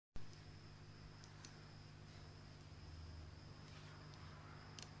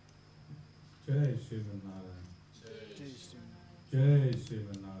Jai Shriman Narayan. Jai Shriman. Jai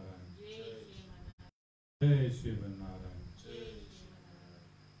Shriman Narayan. Jai Shriman Narayan.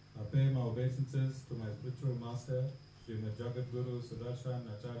 I pay my obeisances to my spiritual master, Srimad Jagadguru Sudarshan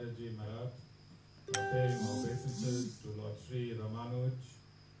Acharya Ji Maharaj. I pay my obeisances to Lord Sri Ramanuj.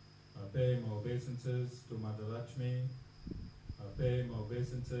 I pay my obeisances to Mother Lakshmi. I pay my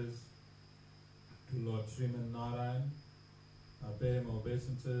obeisances to Lord Shriman Narayan. I pay my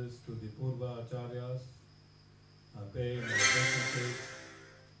obeisances to the Purva Acharyas. I pay my obeisances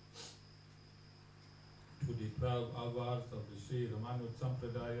to the 12 Alvars of the Sri Ramanuj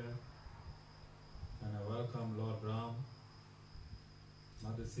Sampradaya. And I welcome Lord Raam,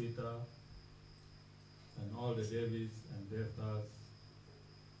 Mother Sita, and all the Devis and Devtas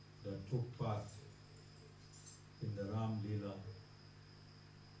that took part in the Ram leela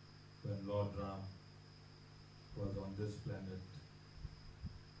when Lord Raam was on this planet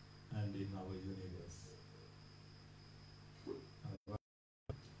and in our universe.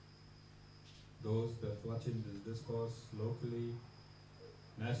 Those that watching this discourse locally,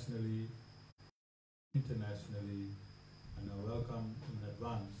 nationally, internationally, and I welcome in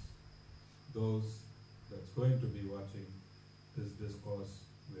advance those that's going to be watching this discourse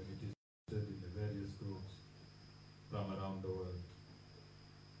when it is posted in the various groups from around the world.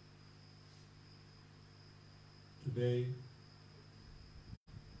 Today,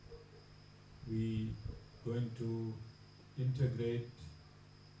 we going to integrate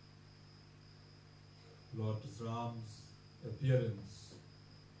Lord Raam's appearance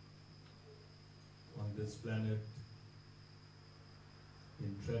on this planet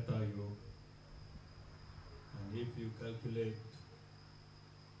in Treta Yug. And if you calculate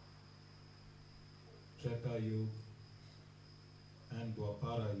Treta Yug and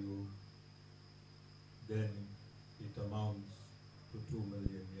Dwapara Yug, then it amounts to 2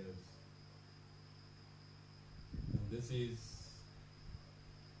 million years. And this is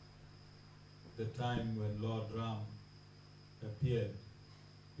the time when Lord Raam appeared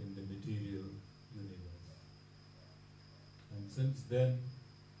in the material universe. And since then,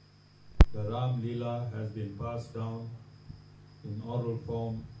 the Ram leela has been passed down in oral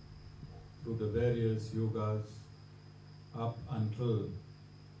form through the various yugas up until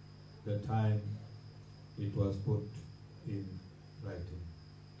the time it was put in writing.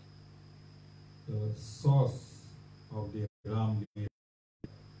 The source of the Ram leela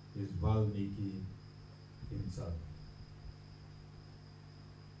is VALMIKI himself.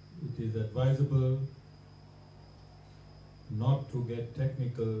 It is advisable not to get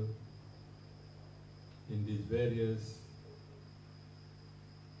technical in these various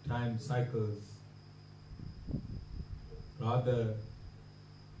time cycles. Rather,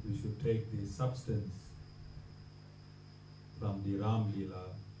 we should take the substance from the Ram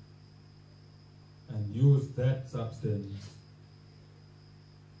leela and use that substance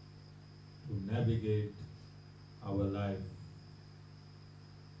to navigate our life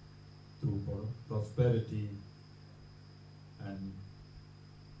through prosperity and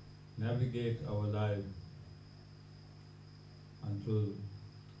navigate our life until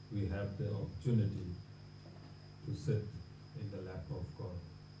we have the opportunity to sit in the lap of God.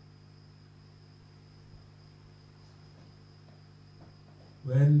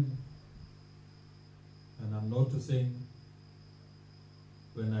 And I'm noticing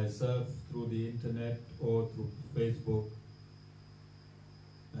when I surf through the internet or through Facebook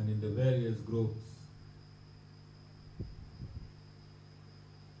and in the various groups,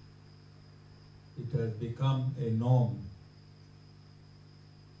 it has become a norm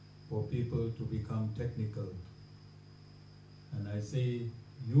for people to become technical. And I see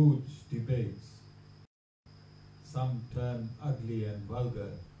huge debates. Some turn ugly and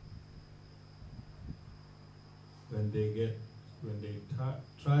vulgar when they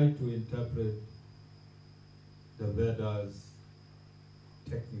try to interpret the Vedas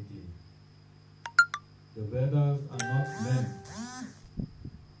technically. The Vedas are not meant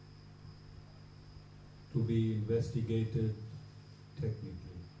to be investigated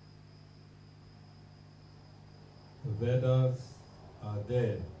technically. The Vedas are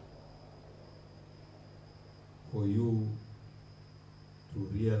there for you to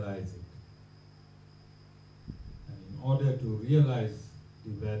realize it. And in order to realize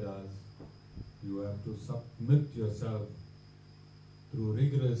the Vedas, you have to submit yourself through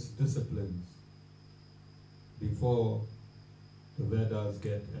rigorous disciplines before the Vedas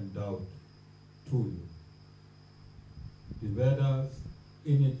get endowed to you. The Vedas,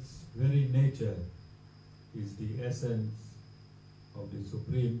 in its very nature, is the essence of the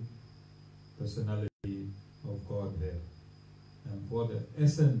Supreme Personality of Godhead. And for the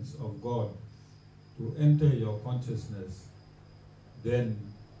essence of God to enter your consciousness, then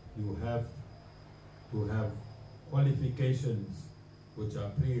you have to have qualifications which are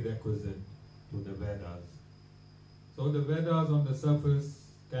prerequisite to the Vedas. So the Vedas on the surface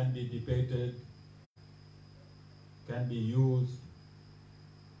can be debated, can be used,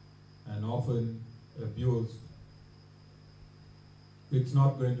 and often abused. It's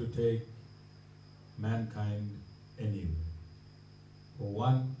not going to take mankind anywhere. For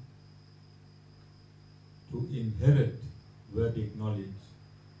one, to inherit Vedic knowledge,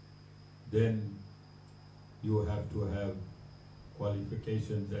 then you have to have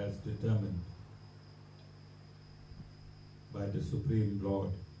qualifications as determined by the Supreme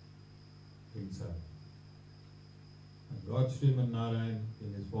Lord himself. And Lord Sriman Narayan,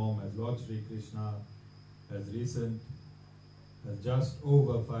 in his form as Lord Sri Krishna, as just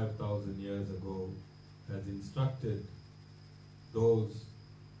over 5,000 years ago, has instructed those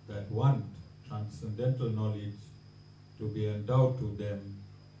that want transcendental knowledge to be endowed to them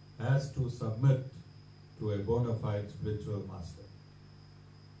has to submit to a bona fide spiritual master.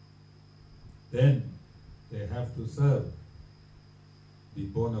 Then they have to serve the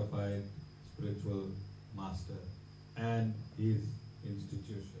bona fide spiritual master and his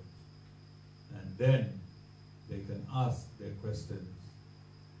institutions. And then they can ask their questions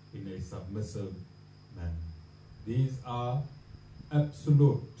in a submissive manner. These are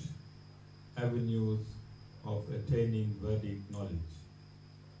absolute avenues of attaining Vedic knowledge.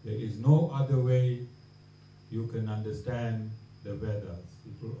 There is no other way you can understand the Vedas.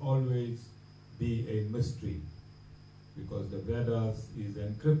 It will always be a mystery because the Vedas is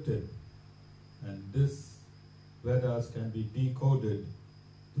encrypted, and this Vedas can be decoded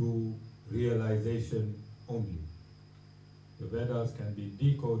through realization only. The Vedas can be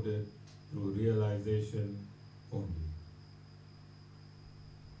decoded through realization only.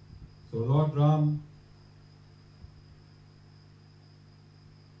 So Lord Raam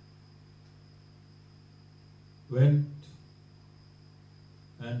went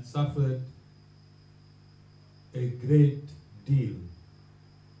and suffered a great deal.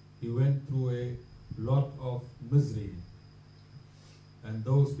 He went through a lot of misery, and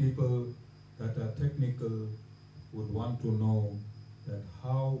those people that are technical would want to know that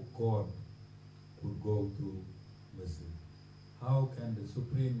how God could go through misery. How can the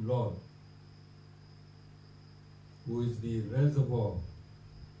Supreme Lord, who is the reservoir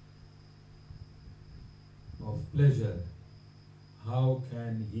of pleasure, how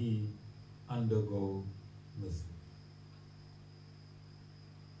can he undergo misery?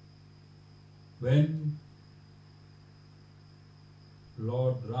 When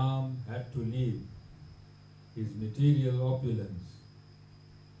Lord Raam had to leave his material opulence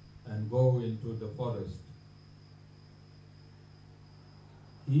and go into the forest,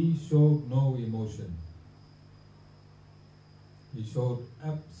 he showed no emotion. He showed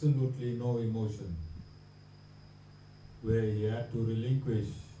absolutely no emotion, where he had to relinquish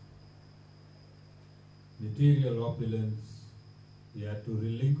material opulence, he had to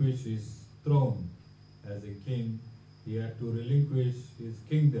relinquish his throne as a king, he had to relinquish his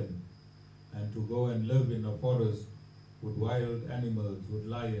kingdom and to go and live in a forest with wild animals, with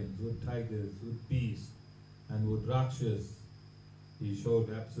lions, with tigers, with beasts, and with rakshas. He showed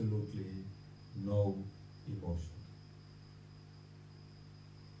absolutely no emotion.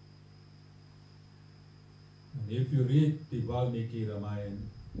 And if you read the VALMIKI RAMAYAN,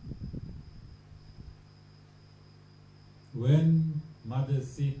 when Mother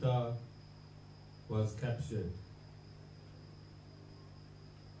Sita was captured,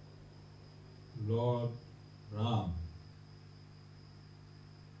 Lord Raam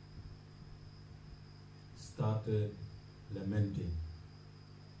started lamenting.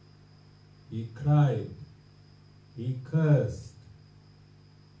 He cried, he cursed,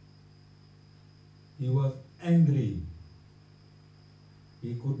 he was angry,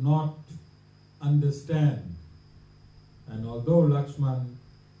 he could not understand. And although Lakshman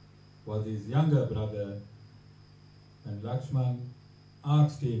was his younger brother, and Lakshman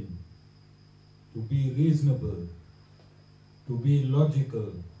asked him to be reasonable, to be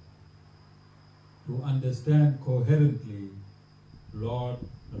logical, to understand coherently, Lord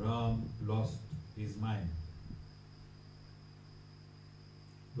Raam lost his mind.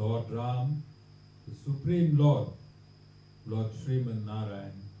 Lord Raam, the Supreme Lord, Lord Sriman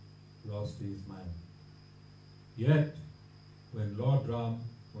Narayan, lost his mind. Yet, when Lord Raam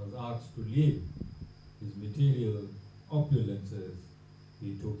was asked to leave his material opulences,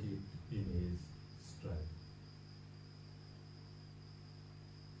 he took it in his stride.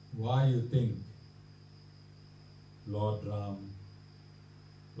 Why you think Lord Raam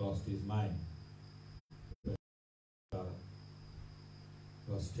lost his mind?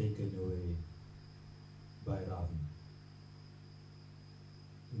 was taken away by Ravana.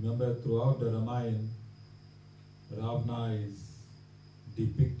 Remember, throughout the Ramayana, Ravana is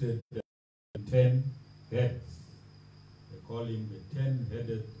depicted as 10 heads. They call him the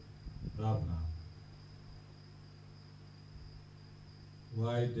 10-headed Ravana.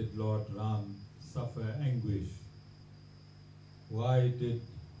 Why did Lord Raam suffer anguish? Why did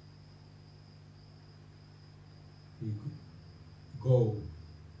he go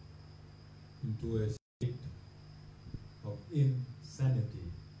into a state of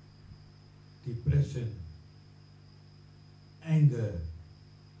insanity, depression, anger?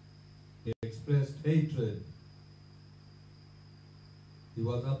 He expressed hatred. He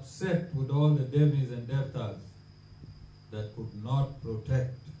was upset with all the Devis and Devtas that could not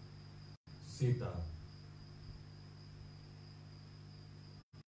protect Sita.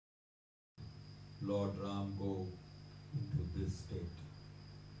 Lord Raam go into this state.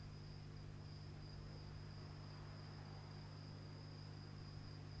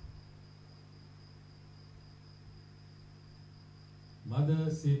 Mother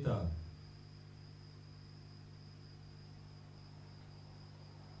Sita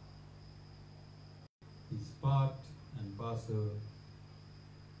is part and parcel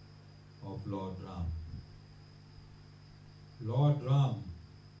of Lord Raam. Lord Raam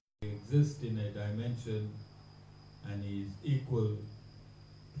exists in a dimension and he is equal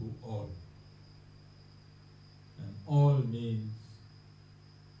to all. And all means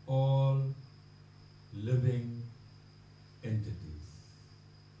all living entities.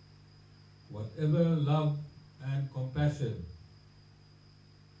 Whatever love and compassion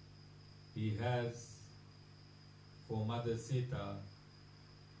he has for Mother Sita,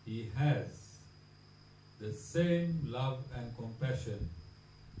 he has the same love and compassion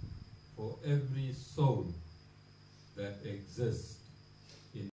for every soul that exists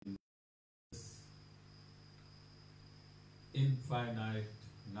in this infinite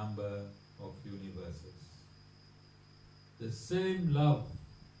number of universes. The same love,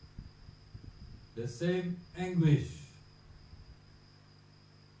 the same anguish,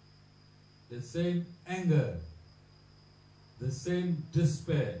 the same anger, the same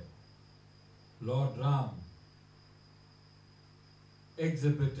despair Lord Raam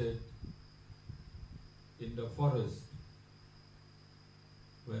exhibited in the forest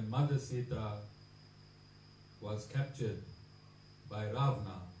when Mother Sita was captured by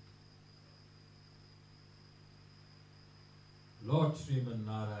Ravana. Lord Sriman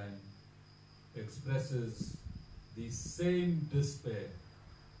Narayan expresses the same despair,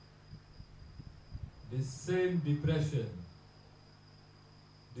 the same depression,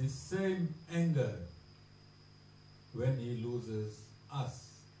 the same anger when he loses us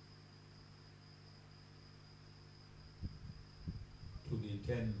to the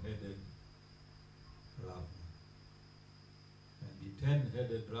 10-headed Ravana. And the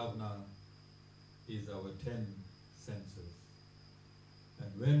 10-headed Ravana is our 10 senses.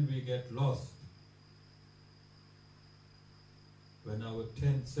 And when we get lost, when our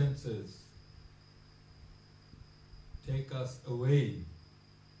 10 senses take us away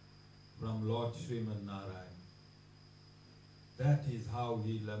from Lord Sriman Narayan, that is how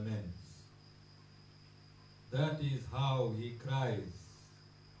he laments. That is how he cries.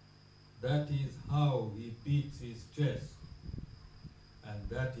 That is how he beats his chest. And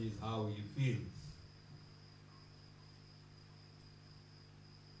that is how he feels.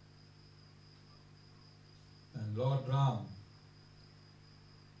 And Lord Raam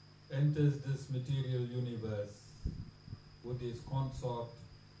enters this material universe with his consort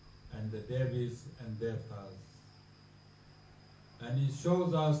and the Devis and Devtas. And he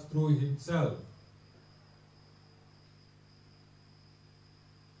shows us through himself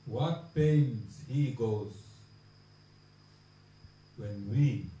what pains he goes when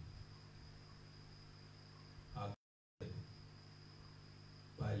we are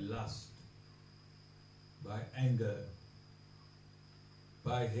by lust, by anger,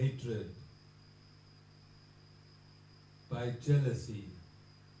 by hatred, by jealousy,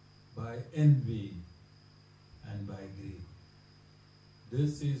 by envy, and by greed.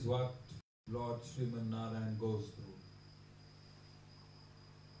 This is what Lord Sriman Narayan goes through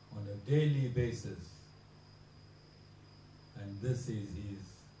on a daily basis. And this is his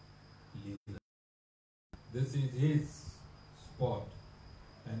leela. This is his spot.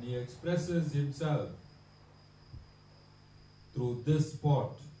 And he expresses himself through this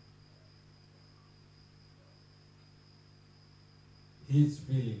spot, his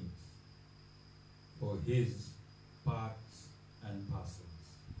feelings for his parts and parcels.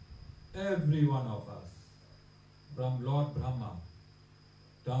 Every one of us, from Lord Brahma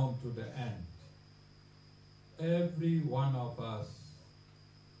down to the ant. Every one of us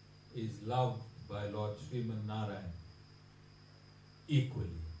is loved by Lord Sriman Narayan equally.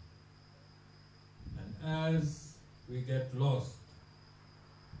 And as we get lost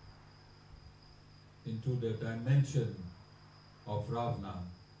into the dimension of Ravana,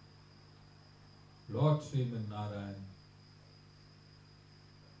 Lord Sriman Narayan,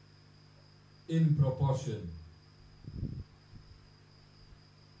 in proportion,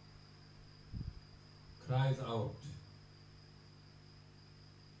 cries out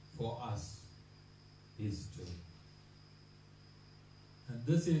for us, his children. And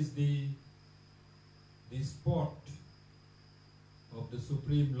this is the spot of the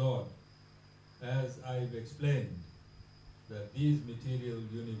Supreme Lord, as I've explained, that these material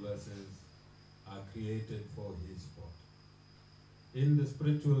universes are created for his spot. In the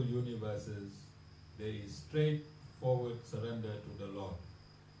spiritual universes, there is straightforward surrender to the Lord.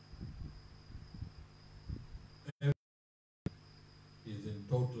 Everything is in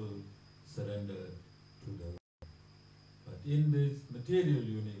total surrender to the Lord. But in these material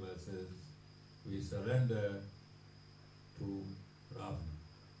universes, we surrender to Ravana.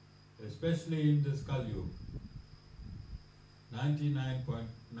 Especially in this Kali Yuga,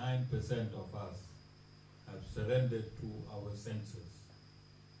 99.9% of us have surrendered to our senses.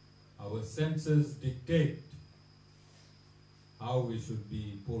 Our senses dictate how we should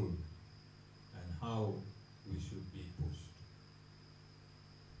be pulled and how we should be pushed.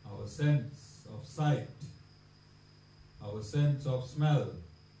 Our sense of sight, our sense of smell,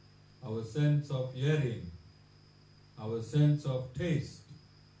 our sense of hearing, our sense of taste,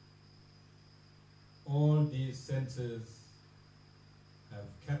 all these senses have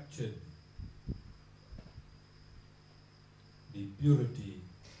captured the purity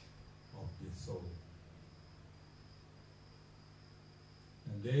of the soul.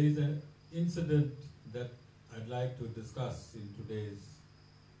 And there is an incident that I'd like to discuss in today's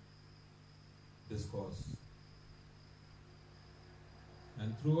discourse.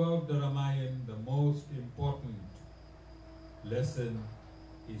 And throughout the Ramayan, the most important lesson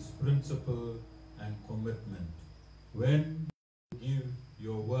is principle and commitment. When you give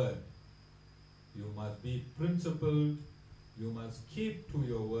your word, you must be principled, you must keep to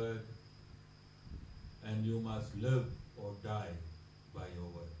your word, and you must live or die by your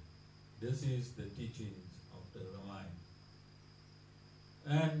word. This is the teachings of the Ramayana.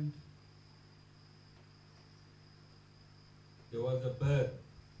 And there was a bird,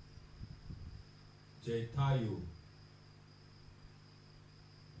 Jetayu.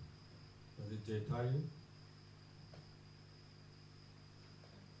 Was it Jetayu?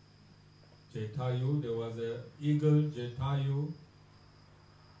 Jetayu, there was an eagle, Jetayu,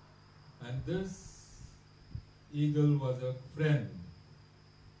 and this eagle was a friend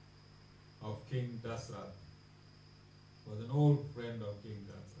of King Dasrath, was an old friend of King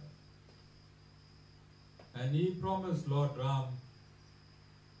Dasrath. And he promised Lord Raam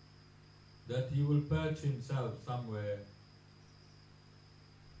that he will perch himself somewhere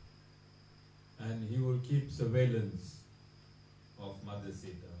and he will keep surveillance of Mother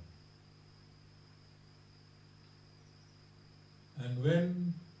Sita. And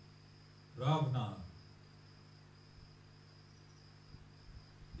when Ravana,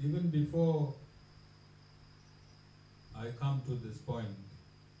 even before I come to this point,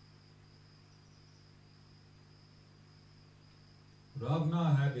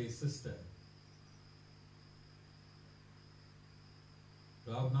 Ravana had a sister.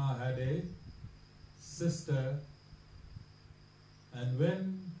 Ravana had a sister, and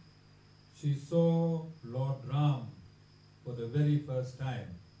when she saw Lord Raam for the very first time,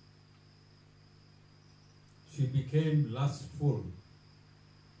 she became lustful.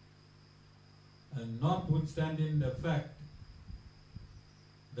 And notwithstanding the fact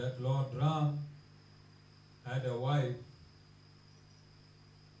that Lord Raam had a wife,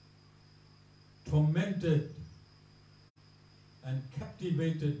 tormented and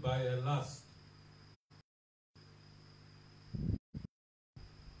captivated by her lust,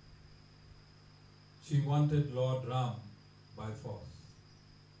 she wanted Lord Raam by force.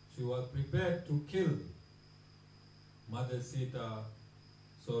 She was prepared to kill Mother Sita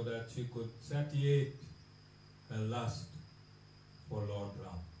so that she could satiate her lust for Lord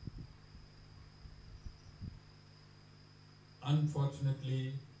Raam.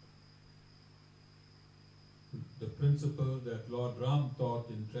 Unfortunately, the principle that Lord Raam taught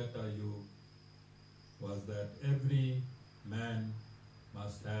in Treta Yug was that every man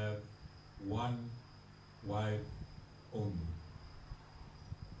must have one wife only.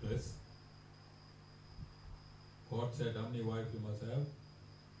 Yes? God said how many wives you must have?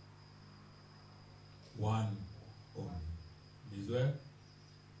 one only. This way,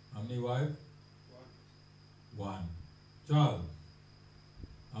 how many wives? One. Charles,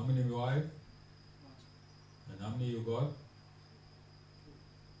 how many wives? And how many you got?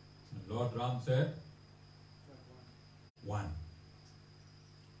 And Lord Raam said? One.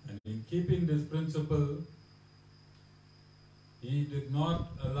 And in keeping this principle, he did not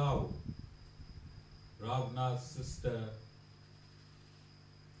allow Ravana's sister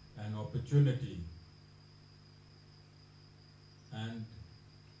an opportunity, and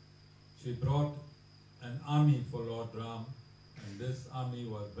she brought an army for Lord Raam, and this army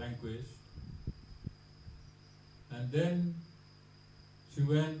was vanquished. And then she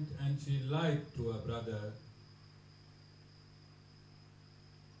went and she lied to her brother,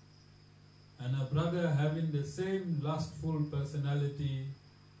 and her brother, having the same lustful personality,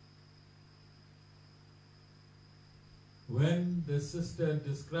 when the sister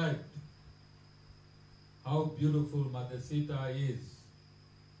described how beautiful Mother Sita is,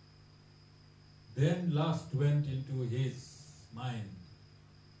 then lust went into his mind,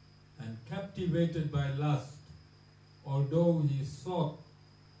 and captivated by lust, although he sought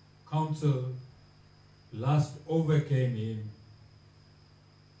counsel, lust overcame him,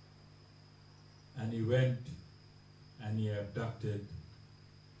 and he went and he abducted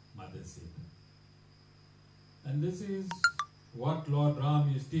Mother Sita. And this is what Lord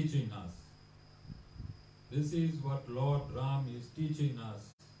Raam is teaching us. This is what Lord Raam is teaching us.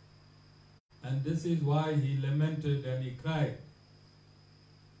 And this is why he lamented and he cried,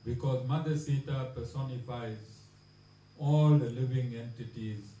 because Mother Sita personifies all the living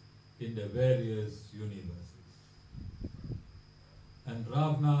entities in the various universes. And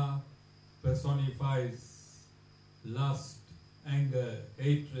Ravana personifies lust, anger,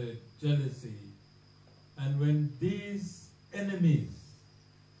 hatred, jealousy. And when these enemies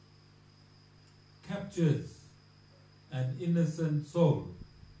captures an innocent soul,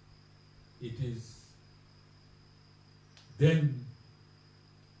 it is then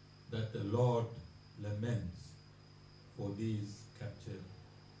that the Lord laments for these captured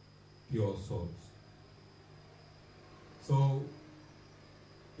pure souls. So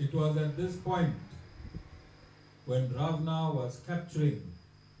it was at this point when Ravana was capturing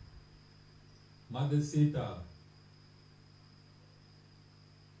Mother Sita,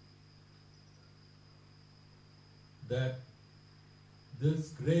 that this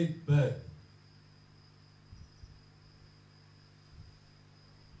great bird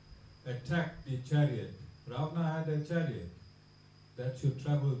attacked the chariot. Ravana had a chariot that should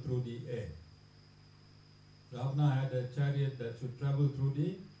travel through the air. Ravana had a chariot that should travel through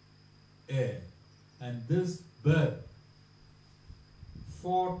the air. And this bird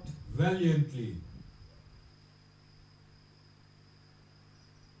fought valiantly.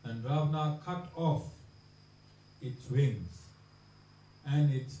 And Ravana cut off its wings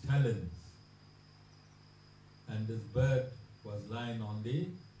and its talons. And this bird was lying on the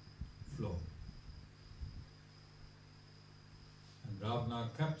floor. And Ravana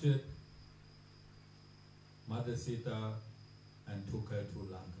captured Mother Sita and took her to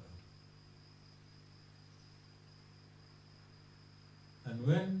Lanka. And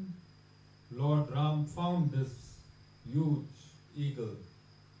when Lord Raam found this huge eagle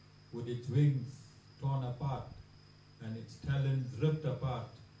with its wings torn apart and its talons ripped apart,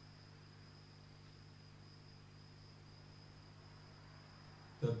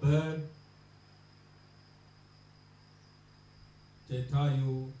 the bird Treta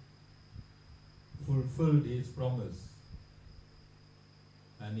Yug fulfilled his promise,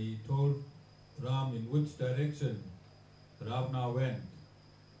 and he told Ram in which direction Ravana went,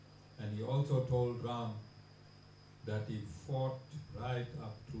 and he also told Ram that he fought right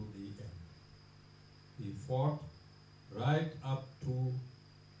up to the end. He fought right up to,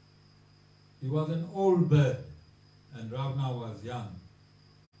 he was an old bird and Ravana was young.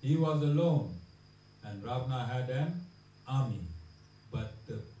 He was alone and Ravana had an army. But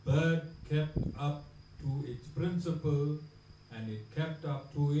the bird kept up to its principle and it kept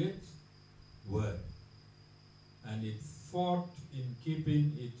up to its word. And it fought in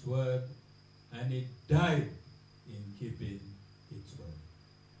keeping its word and it died in keeping its word.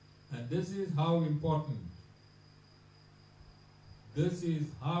 And this is how important, this is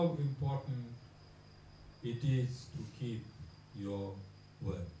how important it is to keep your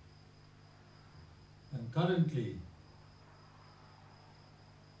word. And currently,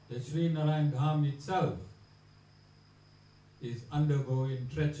 the Sri Narayan Dham itself is undergoing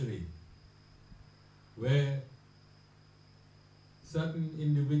treachery, where certain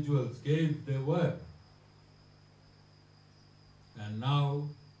individuals gave their word, and now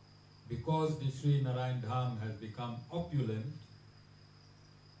because the Sri Narayan Dham has become opulent,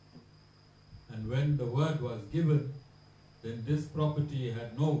 and when the word was given, then this property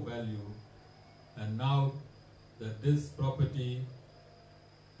had no value, and now that this property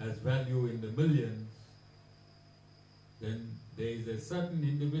has value in the millions, then there is a certain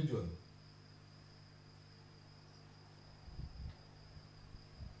individual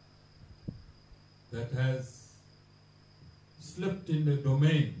that has slipped in the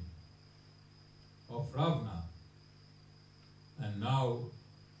domain of Ravana, and now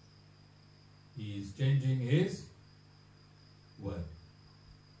he is changing his word.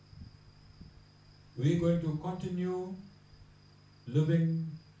 We are going to continue living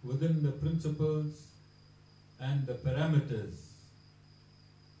within the principles and the parameters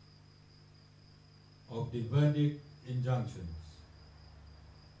of the Vedic injunctions.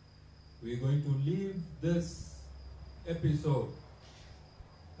 We are going to leave this episode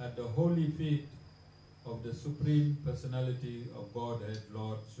at the holy feet of the Supreme Personality of Godhead,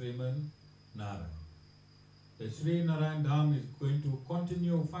 Lord Sriman Narayan. The Sri Narayan Dham is going to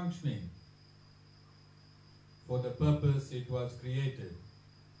continue functioning for the purpose it was created,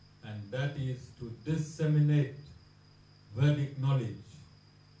 and that is to disseminate Vedic knowledge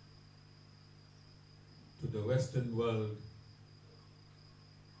to the Western world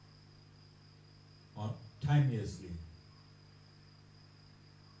timelessly.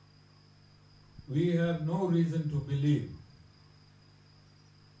 We have no reason to believe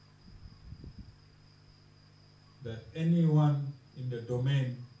that anyone in the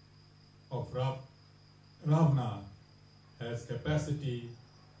domain of Ravana has capacity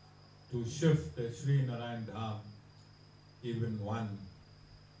to shift the Sri Narayan Dham even 1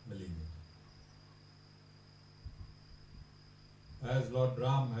 millimeter. As Lord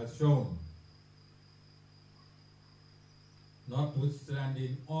Raam has shown,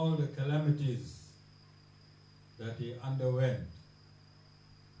 notwithstanding all the calamities that he underwent,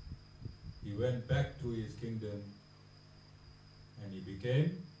 he went back to his kingdom and he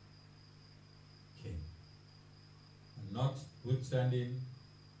became king. And notwithstanding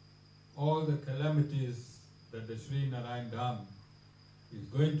all the calamities that the Sri Narayan Dham is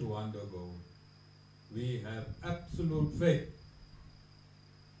going to undergo, we have absolute faith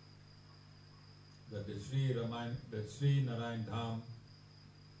that the Sri Narayan Dham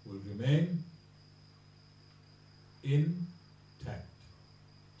will remain intact.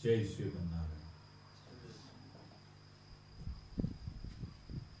 Jai Shri Narayan.